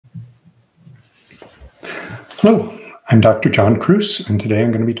Hello, I'm Dr. John Kruse, and today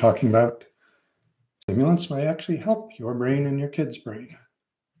I'm going to be talking about stimulants may actually help your brain and your kid's brain.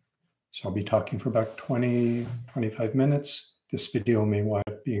 So I'll be talking for about 20-25 minutes. This video may wind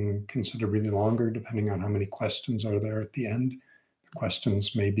up being considerably longer depending on how many questions are there at the end. The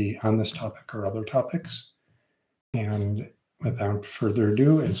questions may be on this topic or other topics. And without further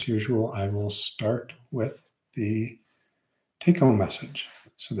ado, as usual, I will start with the take-home message.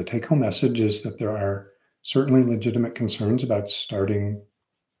 So the take-home message is that there are certainly legitimate concerns about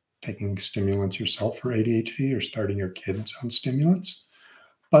taking stimulants yourself for ADHD or starting your kids on stimulants,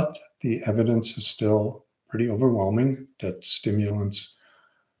 but the evidence is still pretty overwhelming that stimulants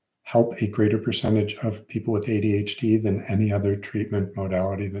help a greater percentage of people with ADHD than any other treatment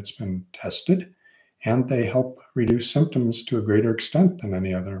modality that's been tested, and they help reduce symptoms to a greater extent than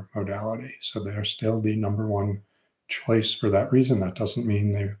any other modality. So they're still the number one choice for that reason. That doesn't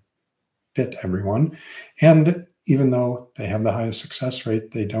mean they fit everyone. And even though they have the highest success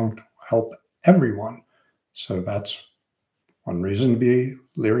rate, they don't help everyone. So that's one reason to be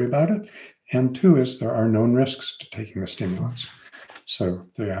leery about it. And two is there are known risks to taking the stimulants. So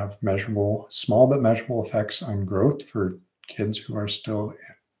they have small but measurable effects on growth for kids who are still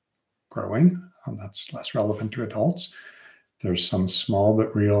growing. That's less relevant to adults. There's some small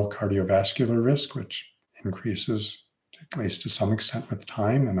but real cardiovascular risk, which increases at least to some extent with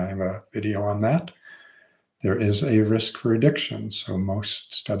time, and I have a video on that. There is a risk for addiction. So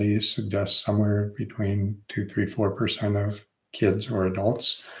most studies suggest somewhere between 2, 3, 4% of kids or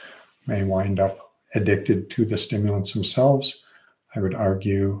adults may wind up addicted to the stimulants themselves. I would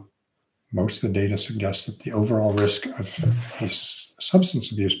argue most of the data suggests that the overall risk of a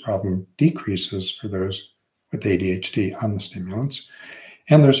substance abuse problem decreases for those with ADHD on the stimulants.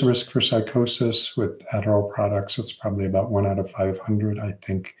 And there's a risk for psychosis with Adderall products. It's probably about 1 out of 500, I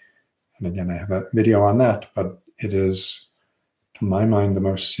think. And again, I have a video on that, but it is, to my mind, the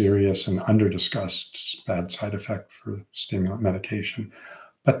most serious and under-discussed bad side effect for stimulant medication.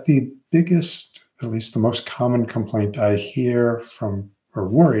 But the biggest, at least the most common complaint I hear from, or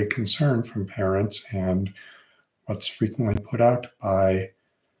worry, concern from parents, and what's frequently put out by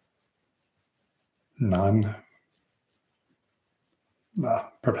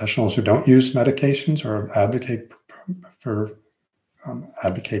professionals who don't use medications or advocate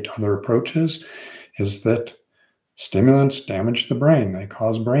other approaches, is that stimulants damage the brain. They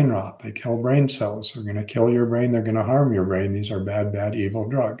cause brain rot. They kill brain cells. They're going to kill your brain. They're going to harm your brain. These are bad, bad, evil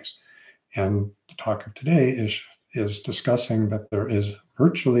drugs. And the talk of today is discussing that there is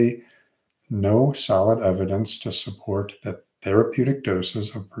virtually no solid evidence to support that therapeutic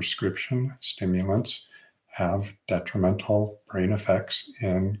doses of prescription stimulants have detrimental brain effects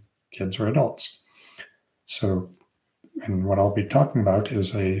in kids or adults. So, and what I'll be talking about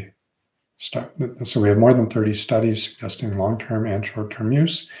is so we have more than 30 studies suggesting long-term and short-term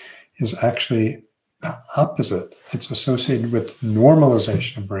use is actually the opposite. It's associated with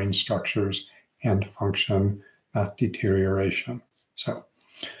normalization of brain structures and function, not deterioration. So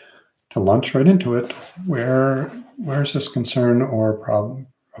to launch right into it, where's this concern or problem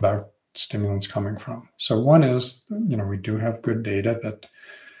about stimulants coming from? So one is, we do have good data that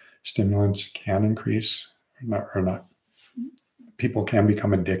stimulants can increase, or not, people can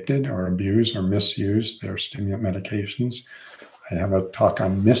become addicted or abuse or misuse their stimulant medications. I have a talk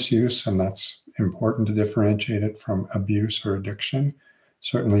on misuse, and that's important to differentiate it from abuse or addiction.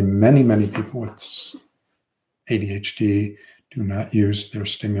 Certainly many, many people with ADHD do not use their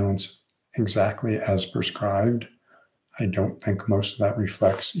stimulants exactly as prescribed. I don't think most of that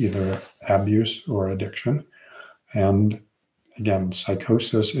reflects either abuse or addiction. And again,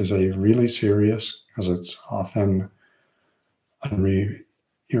 psychosis is a really serious, because it's often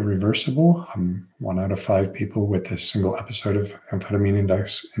irreversible. 1 out of 5 people with a single episode of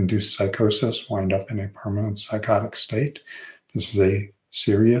amphetamine-induced psychosis wind up in a permanent psychotic state. This is a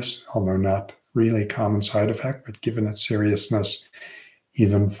serious, although not really common side effect, but given its seriousness,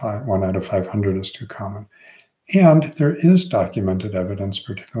 even 1 out of 500 is too common. And there is documented evidence,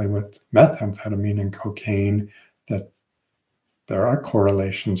 particularly with methamphetamine and cocaine, that there are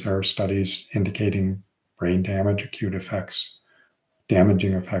correlations. There are studies indicating brain damage, acute effects,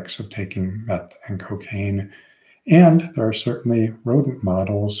 damaging effects of taking meth and cocaine. And there are certainly rodent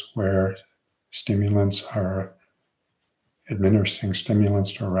models where administering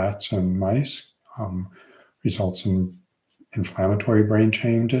stimulants to rats and mice results in inflammatory brain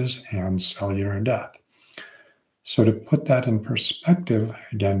changes and cellular death. So to put that in perspective,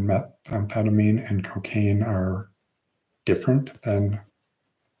 again, methamphetamine and cocaine are different than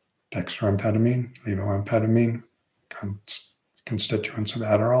dextroamphetamine, levoamphetamine, constituents of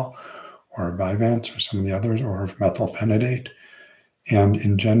Adderall, or Vyvanse or some of the others, or of methylphenidate. And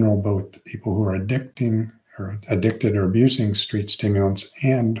in general, both the people who are addicted or abusing street stimulants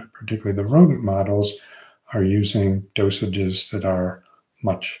and particularly the rodent models are using dosages that are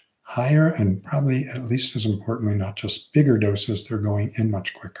much higher, and probably at least as importantly, not just bigger doses, they're going in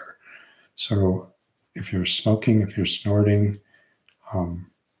much quicker. So if you're smoking, if you're snorting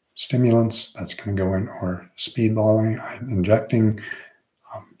stimulants, that's going to go in, or speedballing, injecting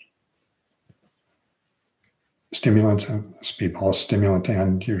stimulants, speedball stimulant,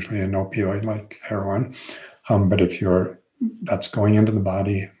 and usually an opioid like heroin. But if that's going into the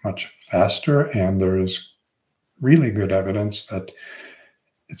body much faster, and there's really good evidence that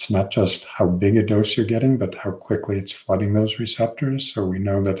it's not just how big a dose you're getting, but how quickly it's flooding those receptors. So we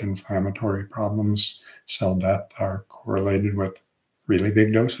know that inflammatory problems, cell death, are correlated with really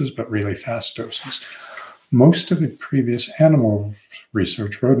big doses, but really fast doses. Most of the previous animal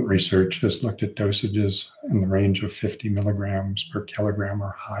research, rodent research, has looked at dosages in the range of 50 milligrams per kilogram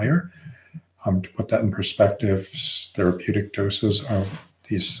or higher. To put that in perspective, therapeutic doses of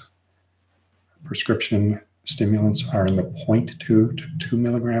these prescription stimulants are in the 0.2 to 2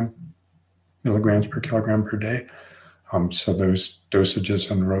 milligrams per kilogram per day. So those dosages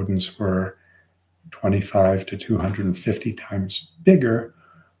in rodents were 25 to 250 times bigger.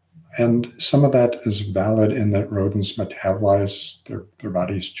 And some of that is valid in that rodents metabolize, their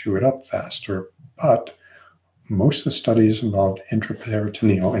bodies chew it up faster. But most of the studies involved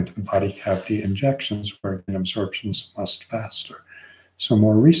intraperitoneal, into the body cavity injections, where absorption's much faster. So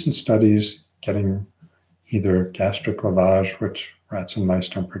more recent studies getting either gastric lavage, which rats and mice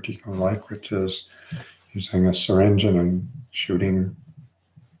don't particularly like, which is using a syringe and shooting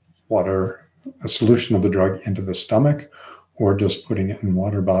water, a solution of the drug, into the stomach, or just putting it in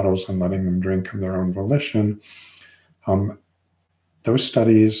water bottles and letting them drink of their own volition. Those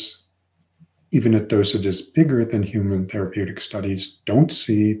studies, even at dosages bigger than human therapeutic studies, don't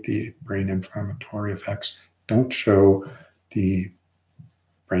see the brain inflammatory effects, don't show the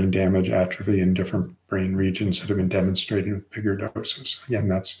brain damage, atrophy in different brain regions that have been demonstrated with bigger doses. Again,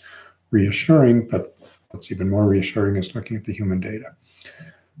 that's reassuring, but what's even more reassuring is looking at the human data.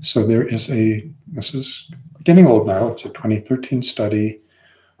 So there is this is getting old now, it's a 2013 study,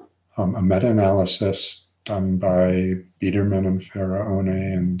 a meta-analysis done by Biederman and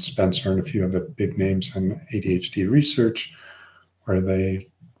Faraone and Spencer and a few of the big names in ADHD research, where they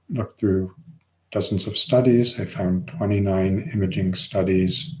looked through dozens of studies. They found 29 imaging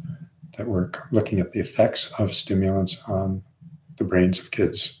studies that were looking at the effects of stimulants on the brains of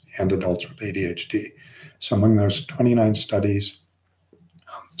kids and adults with ADHD. So among those 29 studies,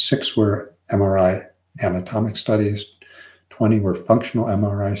 6 were MRI anatomic studies, 20 were functional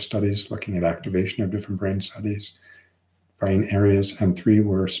MRI studies looking at activation of different brain areas, and 3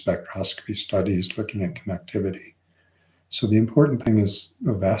 were spectroscopy studies looking at connectivity. So the important thing is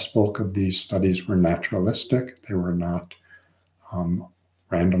the vast bulk of these studies were naturalistic. They were not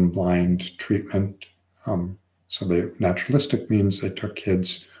random blind treatment. So the naturalistic means they took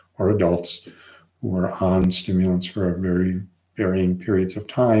kids or adults who were on stimulants for a very varying periods of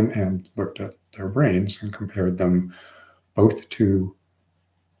time and looked at their brains and compared them both to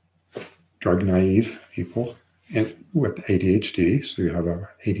drug-naive people with ADHD. So you have a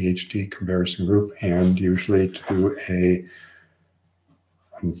ADHD comparison group, and usually to a,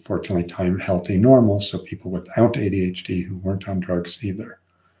 unfortunately, timed healthy normal, so people without ADHD who weren't on drugs either.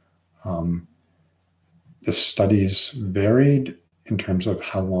 The studies varied in terms of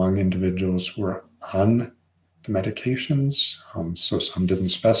how long individuals were on the medications. So some didn't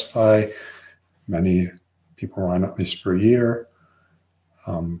specify. Many people were on at least for a year.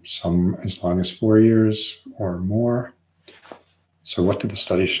 Some as long as 4 years or more. So what did the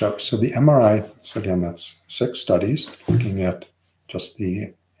study show? So the MRI, so again, that's 6 studies looking at just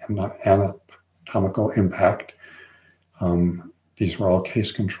the anatomical impact. These were all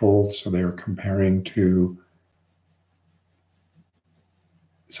case controlled, so they were comparing to,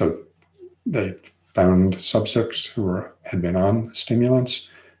 so they found subjects who had been on stimulants.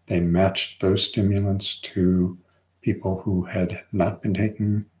 They matched those stimulants to people who had not been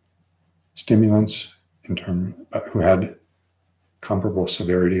taking stimulants, who had comparable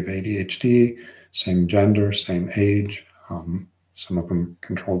severity of ADHD, same gender, same age, some of them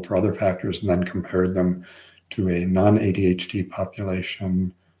controlled for other factors, and then compared them to a non-ADHD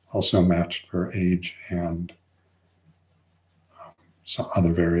population, also matched for age and some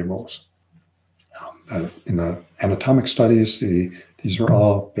other variables. In the anatomic studies, these were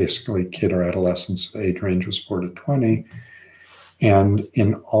all basically kid or adolescents. The age range was 4 to 20. And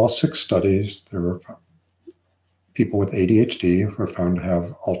in all 6 studies, there were people with ADHD were found to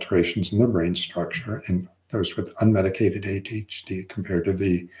have alterations in their brain structure, and those with unmedicated ADHD compared to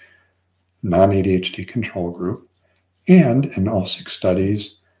the non-ADHD control group. And in all 6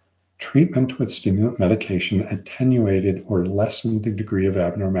 studies, treatment with stimulant medication attenuated or lessened the degree of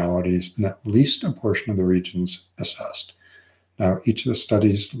abnormalities in at least a portion of the regions assessed. Now, each of the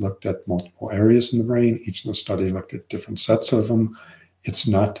studies looked at multiple areas in the brain. Each of the studies looked at different sets of them. It's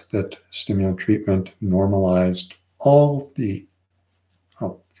not that stimulant treatment normalized all the,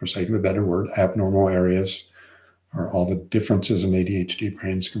 for sake of a better word, abnormal areas or all the differences in ADHD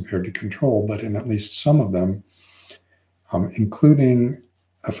brains compared to control, but in at least some of them, including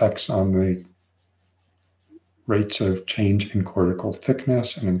effects on the rates of change in cortical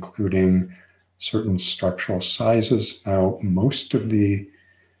thickness and including certain structural sizes. Now,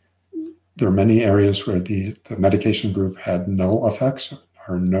 there are many areas where the medication group had no effects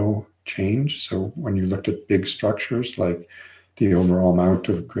or no change. So when you looked at big structures like the overall amount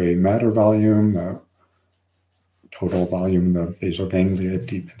of gray matter volume, the total volume of the basal ganglia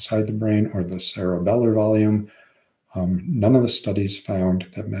deep inside the brain, or the cerebellar volume, none of the studies found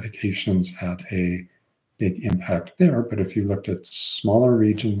that medications had a big impact there. But if you looked at smaller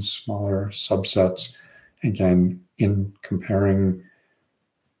regions, smaller subsets, again, in comparing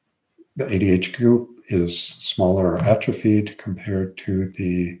the ADHD group is smaller or atrophied compared to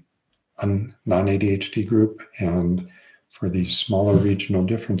the non-ADHD group. And for these smaller regional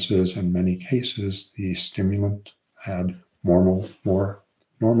differences, in many cases, the stimulant had more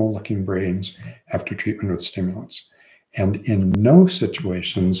normal-looking brains after treatment with stimulants. And in no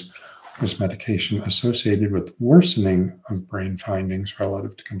situations was medication associated with worsening of brain findings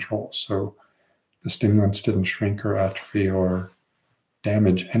relative to control. So the stimulants didn't shrink or atrophy or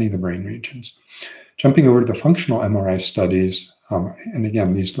damage any of the brain regions. Jumping over to the functional MRI studies, and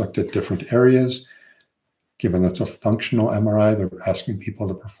again, these looked at different areas. Given it's a functional MRI, they're asking people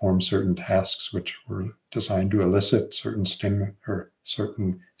to perform certain tasks which were designed to elicit certain symptoms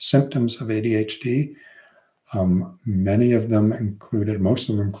of ADHD. Most of them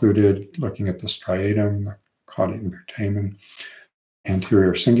included looking at the striatum, the caudate and putamen,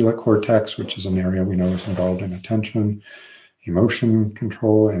 anterior cingulate cortex, which is an area we know is involved in attention, emotion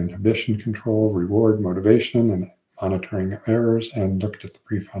control, inhibition control, reward, motivation, and monitoring of errors, and looked at the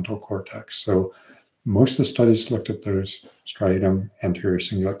prefrontal cortex. So most of the studies looked at those: striatum, anterior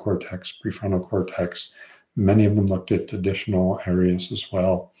cingulate cortex, prefrontal cortex. Many of them looked at additional areas as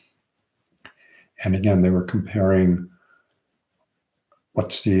well. And again, they were comparing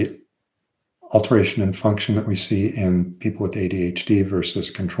what's the alteration in function that we see in people with ADHD versus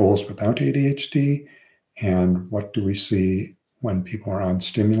controls without ADHD, and what do we see when people are on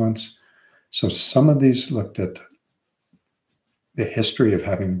stimulants. So some of these looked at the history of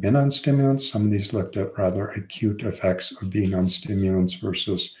having been on stimulants. Some of these looked at rather acute effects of being on stimulants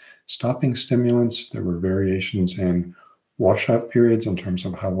versus stopping stimulants. There were variations in washout periods in terms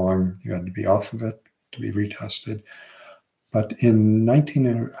of how long you had to be off of it to be retested. But in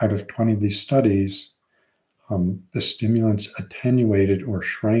 19 out of 20 of these studies, the stimulants attenuated or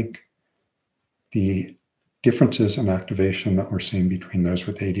shrank the differences in activation that we're seeing between those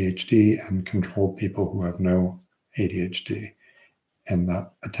with ADHD and controlled people who have no ADHD. And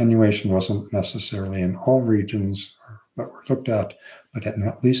that attenuation wasn't necessarily in all regions that were looked at, but in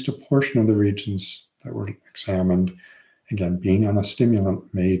at least a portion of the regions that were examined. Again, being on a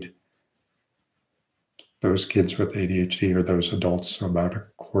stimulant made those kids with ADHD, or those adults, so about a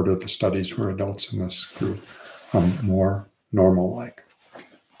quarter of the studies were adults in this group, more normal-like.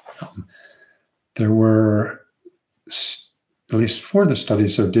 There were, at least 4 of the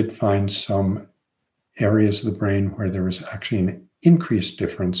studies, so did find some areas of the brain where there was actually an increased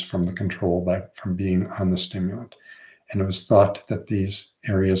difference from the control from being on the stimulant. And it was thought that these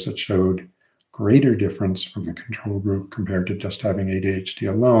areas that showed greater difference from the control group compared to just having ADHD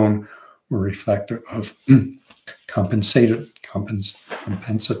alone were reflective of compensatory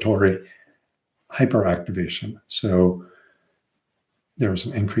hyperactivation. So there was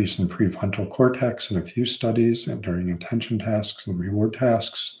an increase in prefrontal cortex in a few studies, and during attention tasks and reward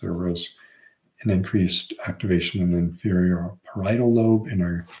tasks, there was an increased activation in the inferior parietal lobe in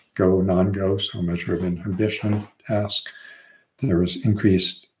a go, non-go, so a measure of inhibition task. There was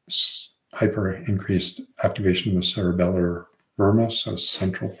increased activation in the cerebellar vermis, so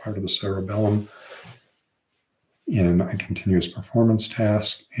central part of the cerebellum, in a continuous performance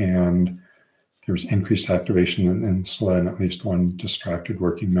task, and there was increased activation in insula in at least one distracted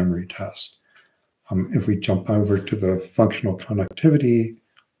working memory test. If we jump over to the functional connectivity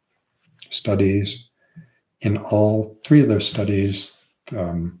studies, in all 3 of those studies,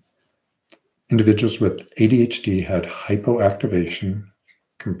 individuals with ADHD had hypoactivation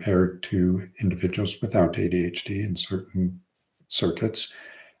compared to individuals without ADHD in certain circuits.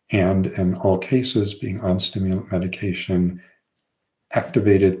 And in all cases, being on stimulant medication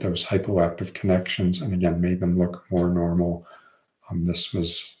activated those hypoactive connections and again made them look more normal. This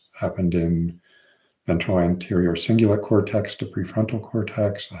happened in ventral anterior cingulate cortex to prefrontal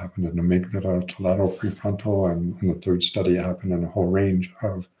cortex. It happened in amygdala to lateral prefrontal, and in the third study, it happened in a whole range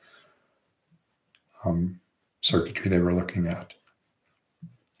of circuitry they were looking at.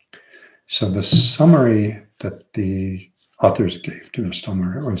 So the summary that the authors gave to their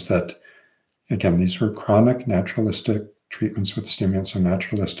summary was that, again, these were chronic naturalistic treatments with stimulants. So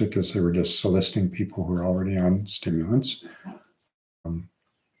naturalistic is they were just soliciting people who were already on stimulants.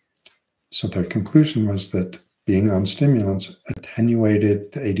 So their conclusion was that being on stimulants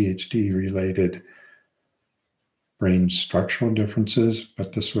attenuated the ADHD-related brain structural differences,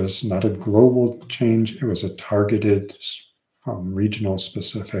 but this was not a global change. It was a targeted, regional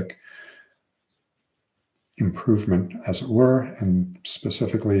specific improvement, as it were, and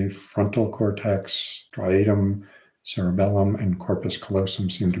specifically frontal cortex, striatum, cerebellum, and corpus callosum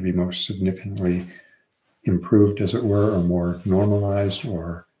seemed to be most significantly improved, as it were, or more normalized,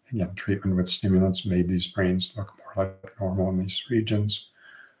 or again, treatment with stimulants made these brains look more like normal in these regions.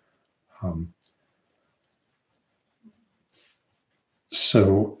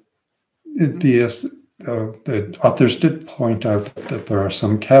 So the authors did point out that there are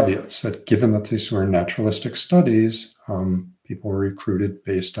some caveats, that given that these were naturalistic studies, people were recruited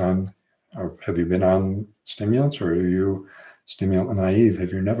based on, have you been on stimulants, or are you stimulant naive?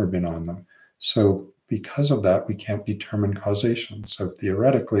 Have you never been on them? So because of that, we can't determine causation. So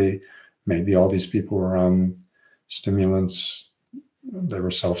theoretically, maybe all these people were on stimulants, they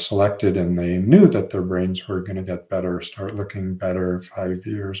were self-selected, and they knew that their brains were going to get better, start looking better 5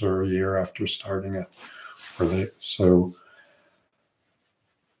 years or a year after starting it. So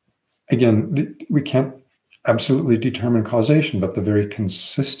again, we can't absolutely determine causation, but the very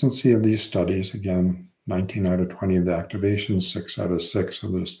consistency of these studies, again, 19 out of 20 of the activations, 6 out of 6, so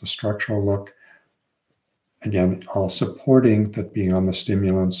there's the structural look, again, all supporting that being on the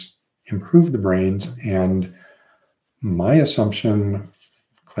stimulants improved the brains. And my assumption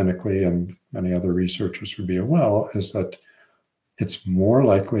clinically, and many other researchers would be as well, is that it's more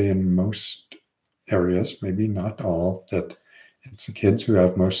likely in most areas, maybe not all, that it's the kids who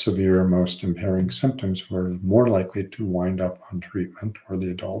have most severe, most impairing symptoms who are more likely to wind up on treatment, or the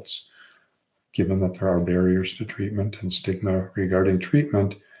adults, given that there are barriers to treatment and stigma regarding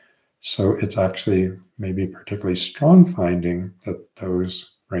treatment. So it's actually maybe a particularly strong finding that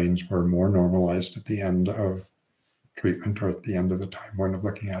those brains were more normalized at the end of treatment, or at the end of the time point of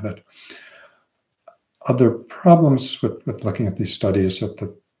looking at it. Other problems with looking at these studies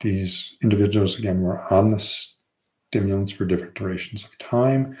that these individuals, again, were on the stimulants for different durations of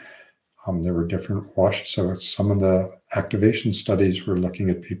time. There were different so some of the activation studies were looking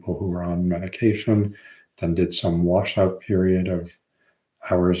at people who were on medication, then did some washout period of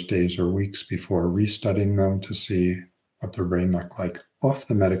hours, days, or weeks before restudying them to see what their brain looked like off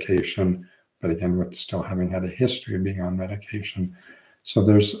the medication, but again, with still having had a history of being on medication. So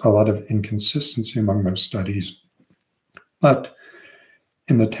there's a lot of inconsistency among those studies. But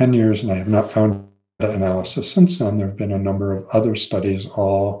in the 10 years, and I have not found analysis since then, there have been a number of other studies,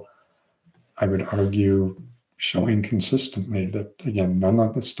 all, I would argue, showing consistently that, again, none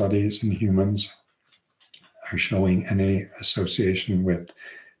of the studies in humans are showing any association with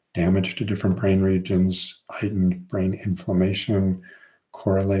damage to different brain regions, heightened brain inflammation,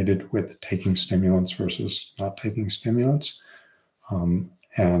 correlated with taking stimulants versus not taking stimulants.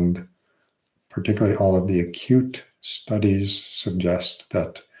 And particularly all of the acute studies suggest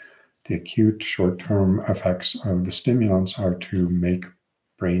that the acute short-term effects of the stimulants are to make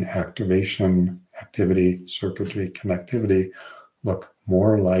brain activation, activity, circuitry, connectivity look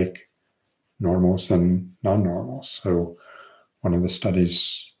more like normals than non-normals. So one of the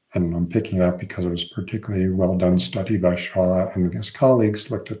studies, and I'm picking it up because it was a particularly well-done study by Shaw and his colleagues,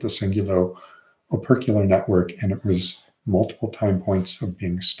 looked at the singulo-opercular network, and it was multiple time points of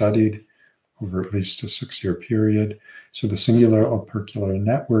being studied over at least a 6-year period. So the singular opercular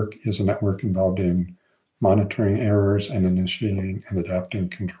network is a network involved in monitoring errors and initiating and adapting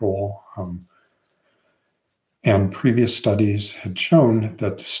control. And previous studies had shown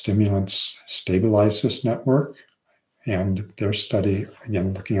that stimulants stabilize this network. And their study,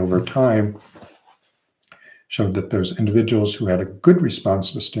 again, looking over time, showed that those individuals who had a good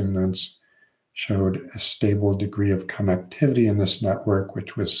response to stimulants showed a stable degree of connectivity in this network,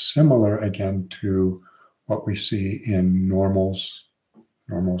 which was similar, again, to what we see in normal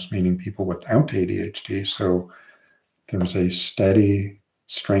normals meaning people without ADHD. So there was a steady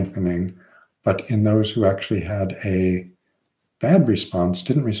strengthening, but in those who actually had a bad response,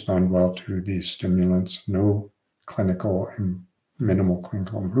 didn't respond well to these stimulants, no clinical and minimal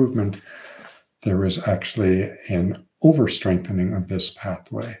clinical improvement, there was actually an overstrengthening of this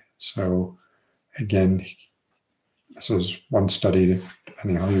pathway. So again, this is one study,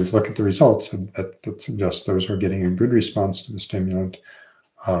 depending on how you look at the results, that suggests those who are getting a good response to the stimulant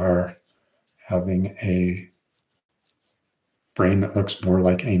are having a brain that looks more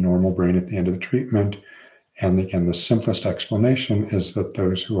like a normal brain at the end of the treatment. And again, the simplest explanation is that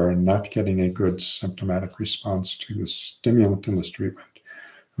those who are not getting a good symptomatic response to the stimulant in this treatment,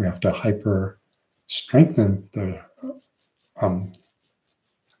 we have to hyper strengthen the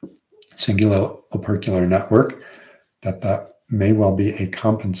singular opercular network, that may well be a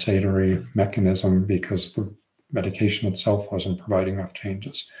compensatory mechanism because the medication itself wasn't providing enough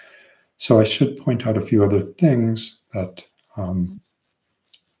changes. So I should point out a few other things that,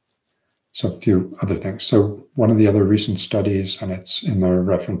 So one of the other recent studies, and it's in the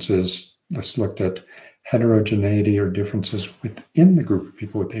references, let's looked at heterogeneity or differences within the group of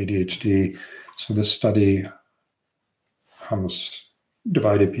people with ADHD. So this study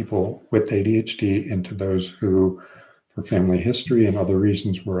divided people with ADHD into those who, for family history and other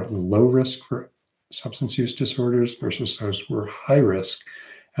reasons, were at low risk for substance use disorders versus those who were high risk,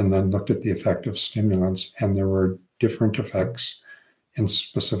 and then looked at the effect of stimulants. And there were different effects in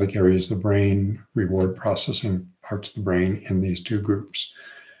specific areas of the brain, reward processing parts of the brain in these two groups.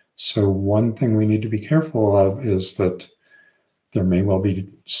 So one thing we need to be careful of is that there may well be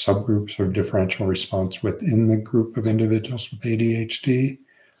subgroups or differential response within the group of individuals with ADHD.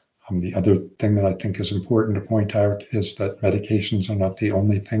 The other thing that I think is important to point out is that medications are not the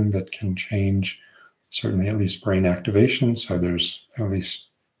only thing that can change, certainly at least brain activation. So there's at least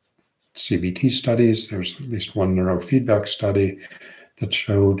CBT studies, there's at least one neurofeedback study that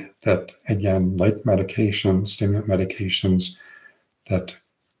showed that, again, like medication, stimulant medications, that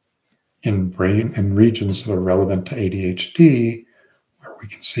in brain and regions that are relevant to ADHD, where we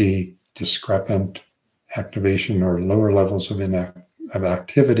can see discrepant activation or lower levels of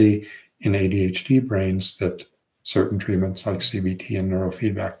activity in ADHD brains, that certain treatments like CBT and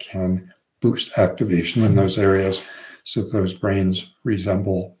neurofeedback can boost activation in those areas so that those brains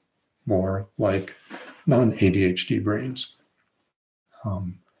resemble more like non-ADHD brains.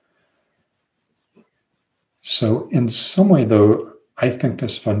 So in some way, though, I think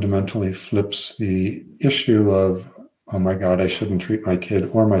this fundamentally flips the issue of, oh my God, I shouldn't treat my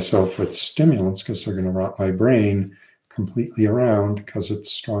kid or myself with stimulants because they're going to rot my brain, completely around, because it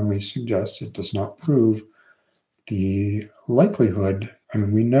strongly suggests, it does not prove the likelihood. I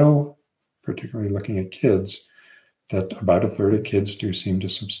mean, we know, particularly looking at kids, that about a third of kids do seem to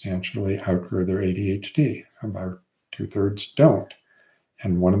substantially outgrow their ADHD. About 2/3 don't.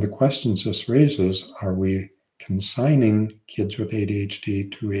 And one of the questions this raises, are we consigning kids with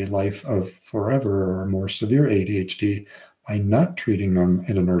ADHD to a life of forever or more severe ADHD by not treating them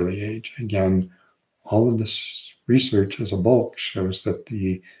at an early age? Again, all of this research as a bulk shows that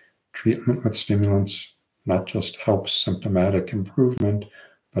the treatment with stimulants not just helps symptomatic improvement,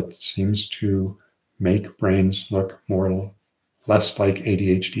 but seems to make brains look less like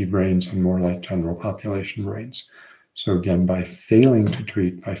ADHD brains and more like general population brains. So again, by failing to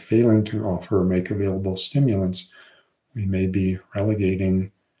treat, by failing to offer or make available stimulants, we may be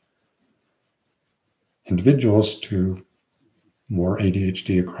relegating individuals to more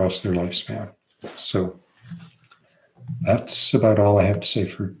ADHD across their lifespan. So that's about all I have to say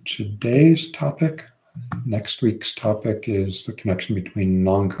for today's topic. Next week's topic is the connection between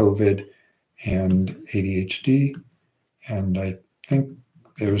long-COVID and ADHD. And I think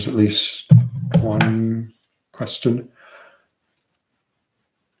there's at least one question.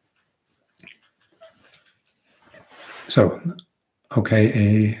 So, okay,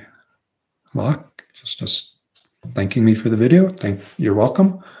 a lock, just thanking me for the video. You're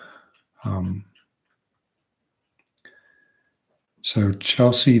welcome. So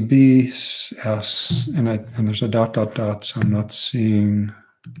Chelsea B asks, and there's a ... so I'm not seeing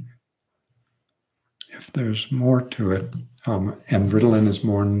if there's more to it. And Ritalin is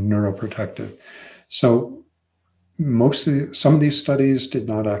more neuroprotective. So some of these studies did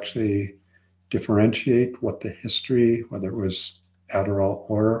not actually differentiate what the history, whether it was Adderall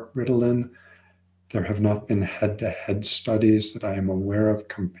or Ritalin. There have not been head-to-head studies that I am aware of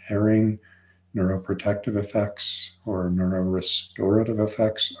comparing neuroprotective effects or neurorestorative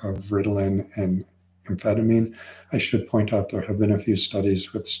effects of Ritalin and amphetamine. I should point out there have been a few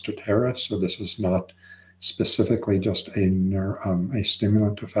studies with Strattera, so this is not specifically just a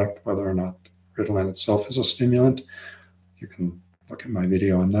stimulant effect, whether or not Ritalin itself is a stimulant. You can look at my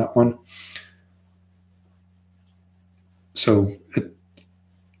video on that one. So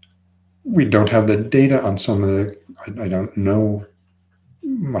we don't have the data on some of the, I don't know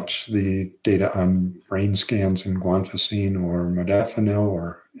much the data on brain scans in guanfacine or modafinil,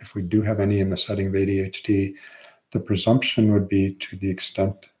 or if we do have any in the setting of ADHD, the presumption would be to the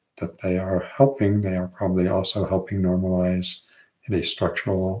extent that they are helping, they are probably also helping normalize at a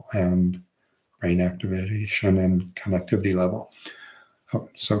structural and brain activation and connectivity level.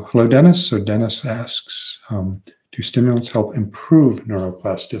 So hello, Dennis. So Dennis asks, do stimulants help improve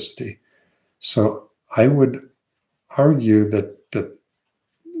neuroplasticity? So I would argue that the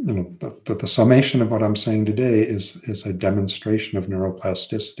summation of what I'm saying today is a demonstration of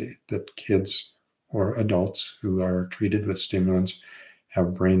neuroplasticity, that kids or adults who are treated with stimulants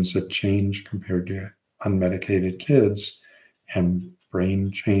have brains that change compared to unmedicated kids, and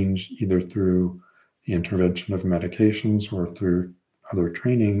brain change either through the intervention of medications or through other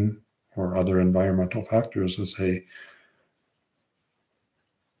training or other environmental factors as a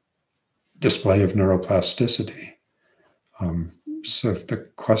display of neuroplasticity. So if the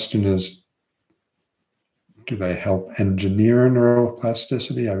question is, do they help engineer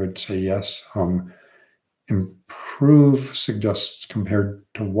neuroplasticity? I would say yes. Improve suggests compared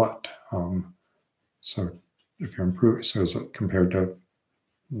to what? So if you're improved, so is it compared to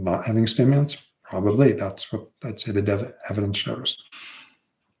not having stimulants? Probably. That's what I'd say the evidence shows.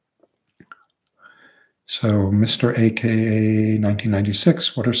 So Mr. AKA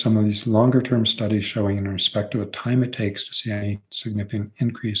 1996, what are some of these longer term studies showing in respect to the time it takes to see any significant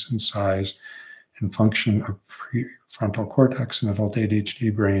increase in size and function of prefrontal cortex in adult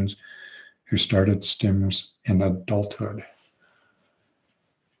ADHD brains who started stims in adulthood?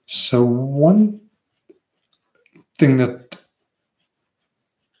 So one thing that,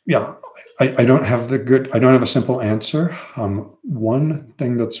 I don't have a simple answer. One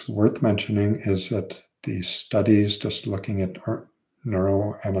thing that's worth mentioning is that these studies, just looking at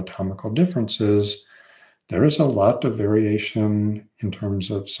neuroanatomical differences, there is a lot of variation in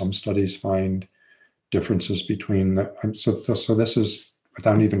terms of some studies find differences between, so this is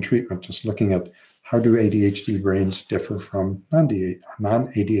without even treatment, just looking at how do ADHD brains differ from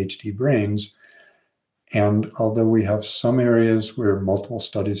non-ADHD brains. And although we have some areas where multiple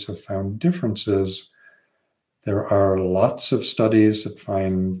studies have found differences, there are lots of studies that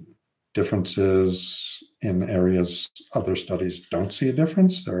find differences in areas other studies don't see a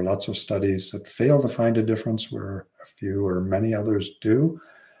difference. There are lots of studies that fail to find a difference where a few or many others do.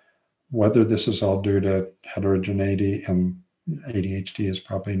 Whether this is all due to heterogeneity in ADHD is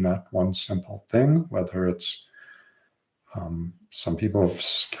probably not one simple thing. Whether it's some people have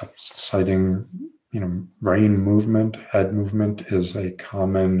kept citing, brain movement, head movement is a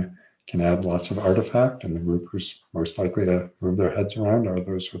common, can add lots of artifact, and the group who's most likely to move their heads around are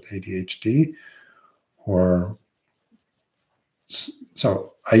those with ADHD.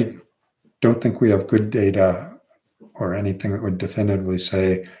 So I don't think we have good data or anything that would definitively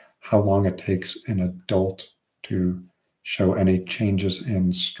say how long it takes an adult to show any changes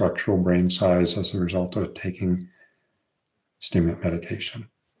in structural brain size as a result of taking stimulant medication.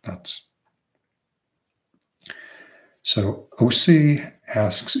 So OC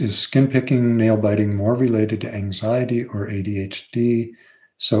asks, is skin picking, nail biting more related to anxiety or ADHD?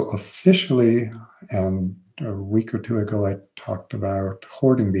 So officially, and a week or two ago, I talked about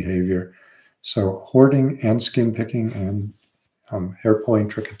hoarding behavior. So hoarding and skin picking and hair pulling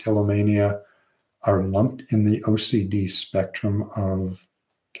trichotillomania are lumped in the OCD spectrum of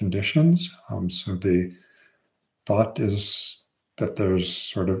conditions. So the thought is that there's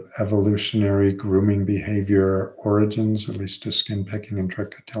sort of evolutionary grooming behavior origins, at least to skin picking and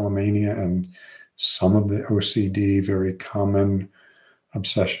trichotillomania, and some of the OCD, very common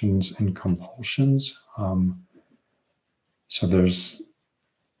obsessions and compulsions. So the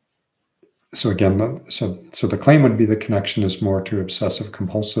claim would be the connection is more to obsessive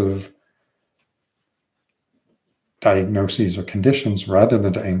compulsive diagnoses or conditions rather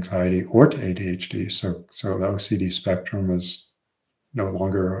than to anxiety or to ADHD. So the OCD spectrum is no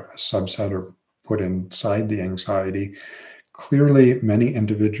longer a subset or put inside the anxiety. Clearly, many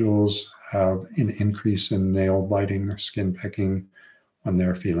individuals have an increase in nail biting or skin picking when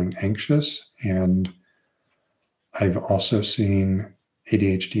they're feeling anxious. And I've also seen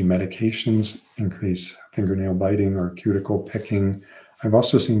ADHD medications increase fingernail biting or cuticle picking. I've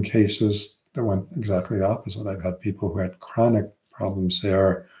also seen cases that went exactly the opposite. I've had people who had chronic problems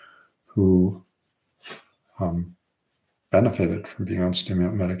there who benefited from being on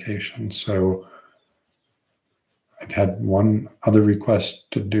stimulant medication. So I've had one other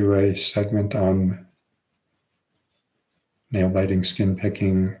request to do a segment on nail biting, skin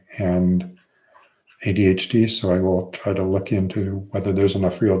picking, and ADHD, so I will try to look into whether there's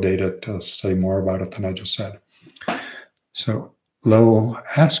enough real data to say more about it than I just said. So Lowe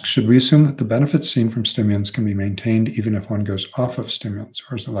asks, should we assume that the benefits seen from stimulants can be maintained even if one goes off of stimulants?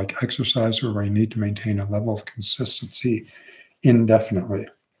 Or is it like exercise where we need to maintain a level of consistency indefinitely?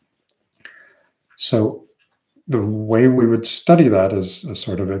 So the way we would study that is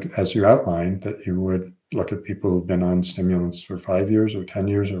sort of, as you outlined, that you would look at people who've been on stimulants for 5 years or 10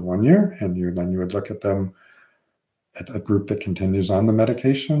 years or 1 year, and then you would look at them at a group that continues on the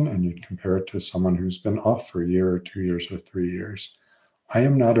medication, and you'd compare it to someone who's been off for a year or 2 years or 3 years. I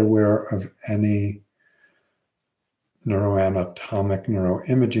am not aware of any neuroanatomic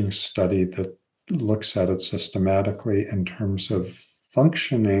neuroimaging study that looks at it systematically in terms of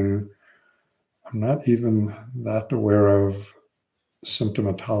functioning. I'm not even that aware of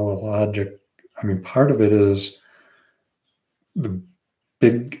symptomatologic. I mean, part of it is the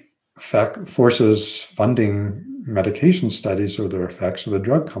big forces funding medication studies or their effects are the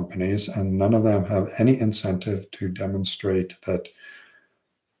drug companies, and none of them have any incentive to demonstrate that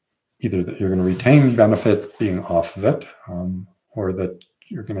either that you're going to retain benefit being off of it, or that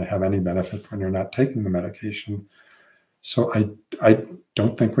you're going to have any benefit when you're not taking the medication. So I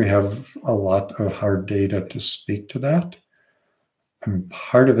don't think we have a lot of hard data to speak to that. And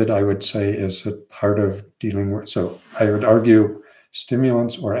part of it, I would say, is that part of dealing with, so I would argue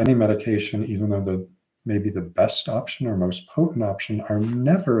stimulants or any medication, even though they may be the best option or most potent option, are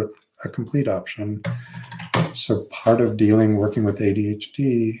never a complete option. So part of working with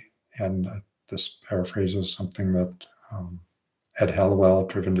ADHD, and this paraphrases something that Ed Hallowell,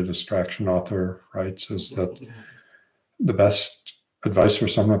 Driven to Distraction author, writes, is that the best advice for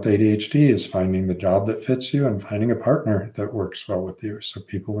someone with ADHD is finding the job that fits you and finding a partner that works well with you. So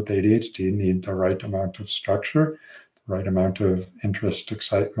people with ADHD need the right amount of structure, the right amount of interest,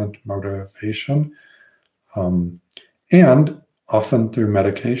 excitement, motivation, and often through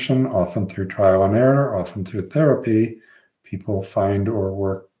medication, often through trial and error, often through therapy, people find or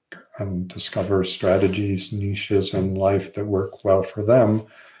work and discover strategies, niches in life that work well for them.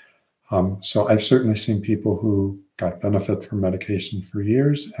 So I've certainly seen people who got benefit from medication for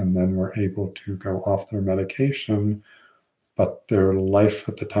years and then were able to go off their medication, but their life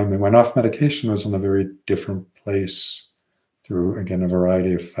at the time they went off medication was in a very different place through, again, a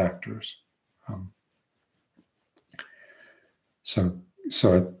variety of factors.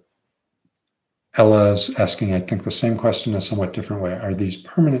 So Ella's asking, I think, the same question in a somewhat different way. Are these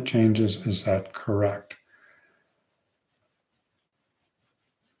permanent changes? Is that correct?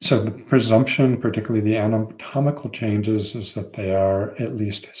 So the presumption, particularly the anatomical changes, is that they are at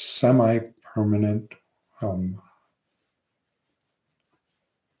least semi-permanent.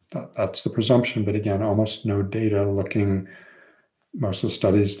 That's the presumption, but again, almost no data looking. Most of the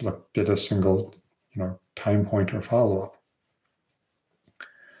studies looked at a single, time point or follow-up.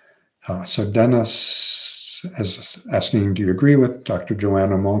 So Dennis is asking, do you agree with Dr.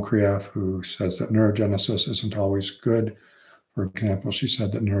 Joanna Moncrieff, who says that neurogenesis isn't always good? For example, she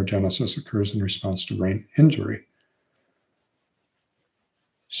said that neurogenesis occurs in response to brain injury.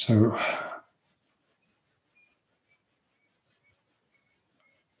 So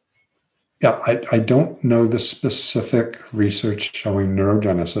yeah, I don't know the specific research showing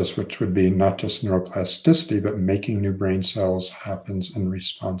neurogenesis, which would be not just neuroplasticity, but making new brain cells happens in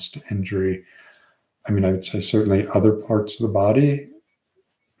response to injury. I mean, I would say certainly other parts of the body,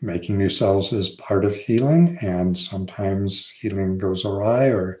 making new cells is part of healing, and sometimes healing goes awry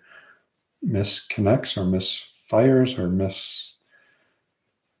or misconnects or misfires or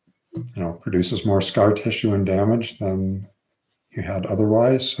produces more scar tissue and damage than you had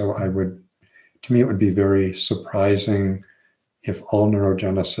otherwise. So to me, it would be very surprising if all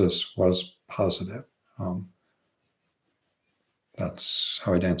neurogenesis was positive. That's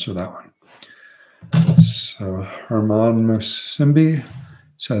how I'd answer that one. So Herman Musimbi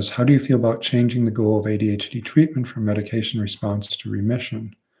says, how do you feel about changing the goal of ADHD treatment from medication response to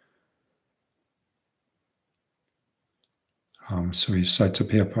remission? So he cites a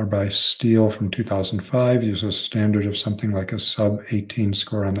paper by Steele from 2005, uses a standard of something like a sub-18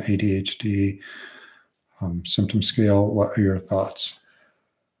 score on the ADHD symptom scale. What are your thoughts?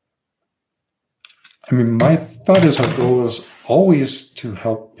 I mean, my thought is our goal is always to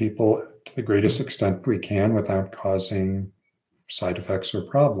help people to the greatest extent we can without causing side effects or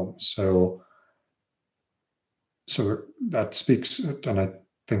problems. So that speaks, and I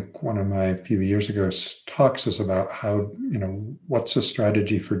think one of my few years ago talks is about how, what's a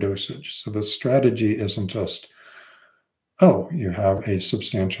strategy for dosage? So the strategy isn't just oh, you have a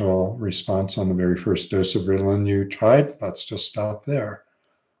substantial response on the very first dose of Ritalin you tried. Let's just stop there.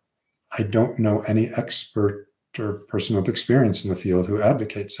 I don't know any expert or person with experience in the field who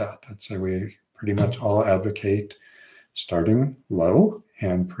advocates that. I'd say we pretty much all advocate starting low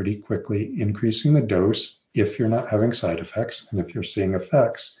and pretty quickly increasing the dose if you're not having side effects, and if you're seeing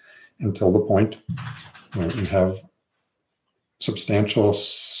effects, until the point where you have substantial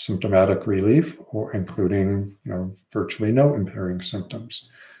symptomatic relief, or including, virtually no impairing symptoms.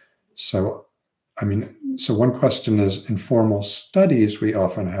 So, so one question is, in formal studies, we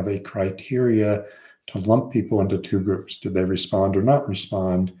often have a criteria to lump people into two groups. Did they respond or not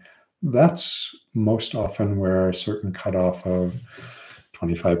respond? That's most often where a certain cutoff of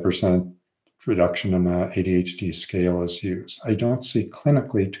 25% reduction in the ADHD scale is used. I don't see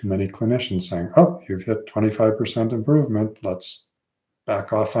clinically too many clinicians saying, oh, you've hit 25% improvement, let's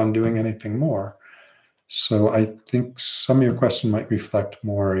back off on doing anything more. So I think some of your question might reflect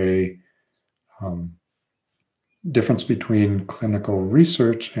more a difference between clinical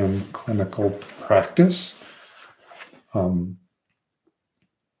research and clinical practice.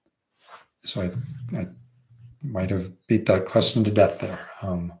 So I might have beat that question to death there.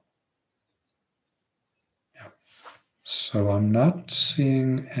 Yeah. So I'm not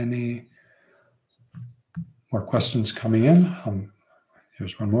seeing any more questions coming in.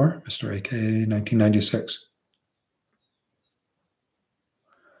 Here's one more, Mr. AK 1996.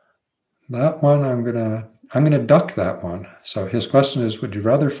 That one, I'm gonna duck that one. So his question is, would you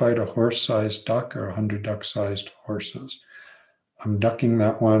rather fight a horse-sized duck or 100 duck-sized horses? I'm ducking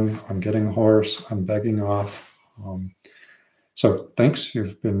that one. I'm getting a horse. I'm begging off. So thanks.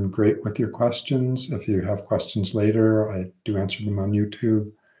 You've been great with your questions. If you have questions later, I do answer them on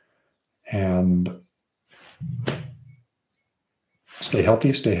YouTube. And stay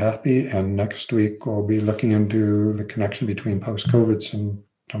healthy, stay happy. And next week, we'll be looking into the connection between post-COVID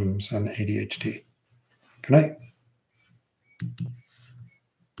symptoms and ADHD. Good night.